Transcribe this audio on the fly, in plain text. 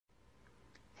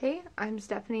Hey, I'm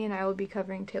Stephanie and I will be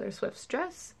covering Taylor Swift's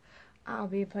Dress. I'll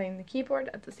be playing the keyboard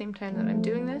at the same time that I'm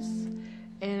doing this,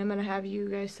 and I'm going to have you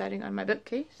guys sitting on my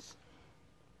bookcase.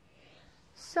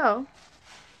 So,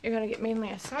 you're going to get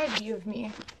mainly a side view of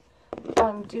me while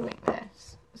I'm doing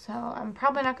this. So, I'm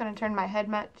probably not going to turn my head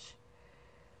much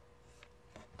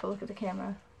to look at the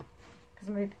camera, because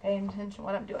I'm going to be paying attention to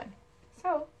what I'm doing.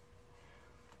 So,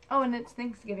 oh, and it's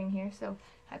Thanksgiving here, so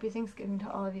happy Thanksgiving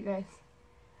to all of you guys.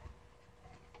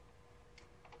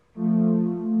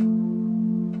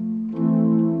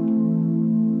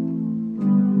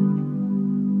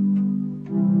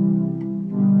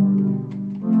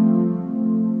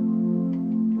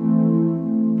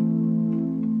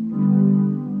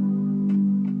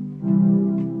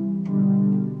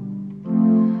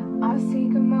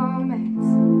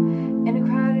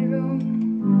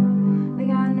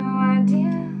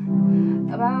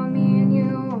 About me and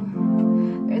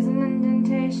you, there's an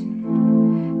indentation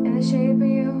in the shape of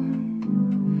you.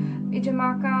 Read your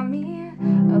mark on me,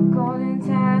 a golden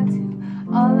tattoo.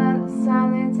 All out of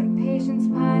silence and patience,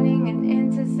 pining and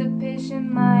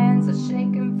anticipation. My hands are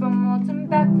shaking from holding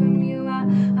back from you.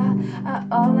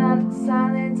 All out of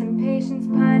silence and patience,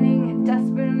 pining and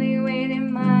desperately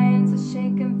waiting. My hands are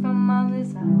shaking from all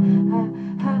this.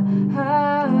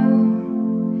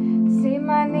 Say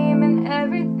my name and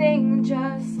everything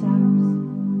just stops.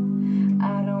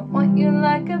 I don't want you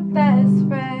like a best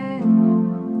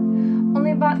friend.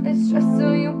 Only bought this dress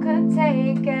so you could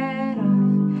take it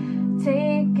off.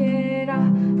 Take it off.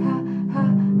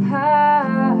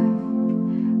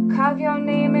 Carve your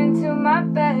name into my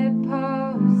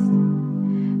bedpost.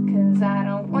 'Cause I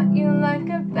don't want you like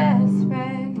a best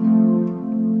friend.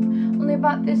 Only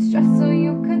bought this dress so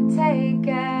you could take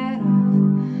it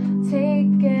off.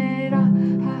 Take it off.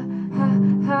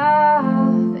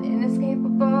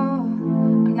 Inescapable,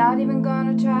 I'm not even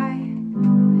gonna try.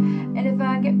 And if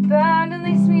I get burned, at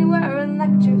least we were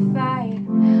electrified.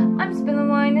 I'm spilling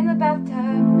wine in the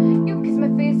bathtub, you kiss my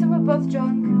face and we're both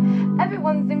drunk.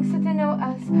 Everyone thinks that they know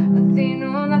us, but they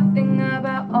know nothing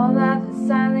about all of the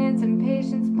silence and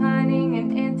patience, pining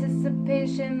and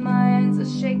anticipation. My hands are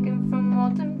shaking from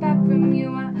holding back from you.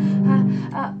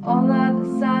 All of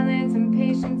the silence and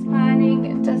patience, pining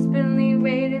and desperately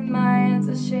waiting. My hands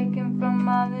are shaking from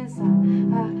all this.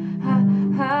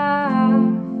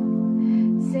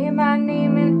 Say my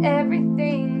name and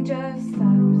everything just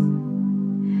stops.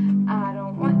 I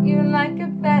don't want you like a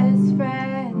best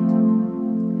friend.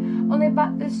 Only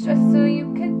bought this dress so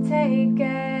you could take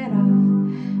it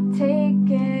off. Take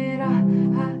it off.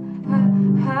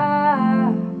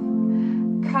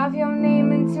 Carve your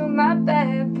name into my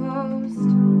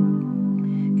bedpost.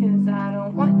 'Cause I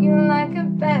don't want you like a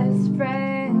best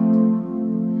friend.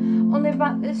 Only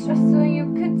bought this dress so you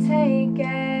could take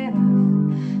it off.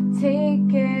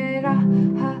 Take it off.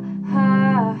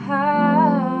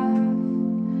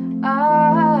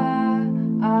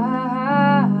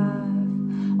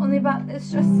 Only bought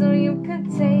this dress so you could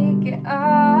take it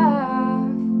off.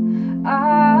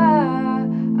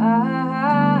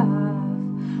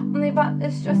 Only bought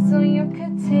this dress so you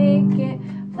could take it.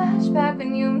 Flashback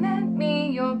when you met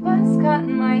me, your buzz cut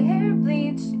and my hair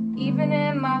bleached. Even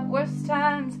in my worst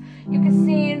times, you could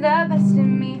see the best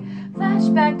in me.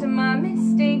 Flashback to my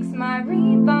mistakes, my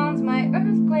rebounds, my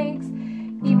earthquakes.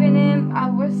 Even in my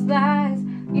worst lies,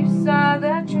 you saw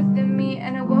the truth in me.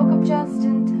 And I woke up just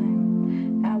in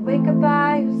time. I wake up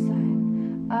by your side.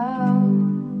 Oh,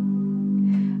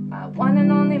 my one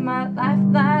and only, my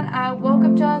lifeline. I woke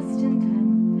up just in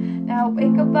time. Now I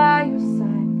wake up by your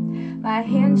side. My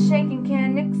hands shaking,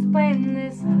 can't explain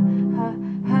this.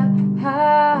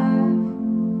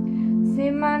 Say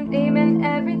my name and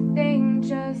everything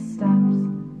just stops.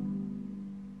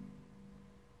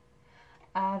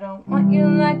 I don't want you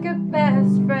like a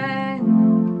best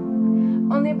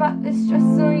friend. Only bought this dress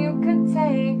so you could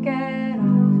take it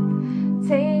off.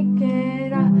 Take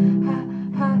it off.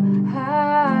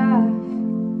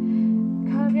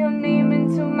 Carve your name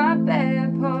into my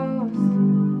bedpost.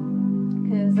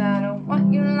 'Cause I don't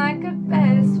want you like a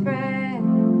best friend.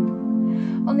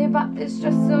 Only bought this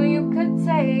dress so you could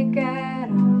take it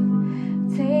off.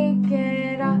 Take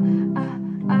it off.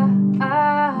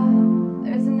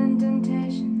 There's an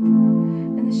indentation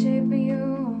in the shape of you.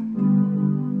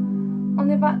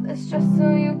 Only bought this dress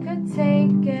so you could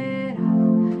take it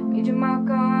off. Read your mark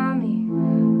on me,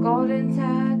 golden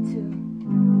tattoo.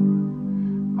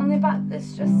 Only bought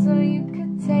this dress so you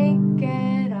could take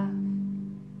it off.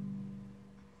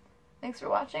 Thanks for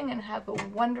watching and have a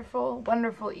wonderful,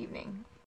 wonderful evening.